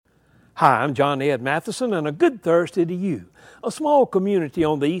Hi, I'm John Ed Matheson, and a good Thursday to you. A small community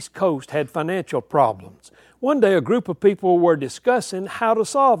on the East Coast had financial problems. One day a group of people were discussing how to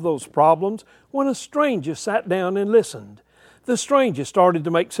solve those problems when a stranger sat down and listened. The stranger started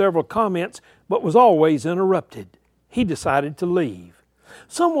to make several comments, but was always interrupted. He decided to leave.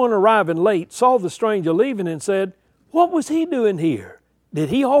 Someone arriving late saw the stranger leaving and said, "What was he doing here? Did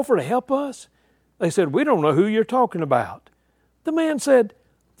he offer to help us?" They said, "We don't know who you're talking about." The man said,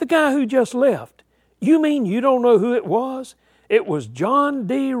 "The guy who just left. You mean you don't know who it was? It was John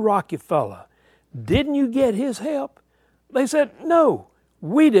D. Rockefeller. Didn't you get his help?" They said, "No,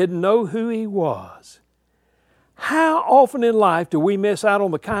 we didn't know who he was." How often in life do we miss out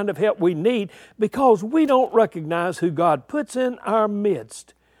on the kind of help we need because we don't recognize who God puts in our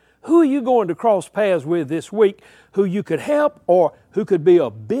midst? Who are you going to cross paths with this week who you could help or who could be a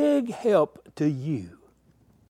big help to you?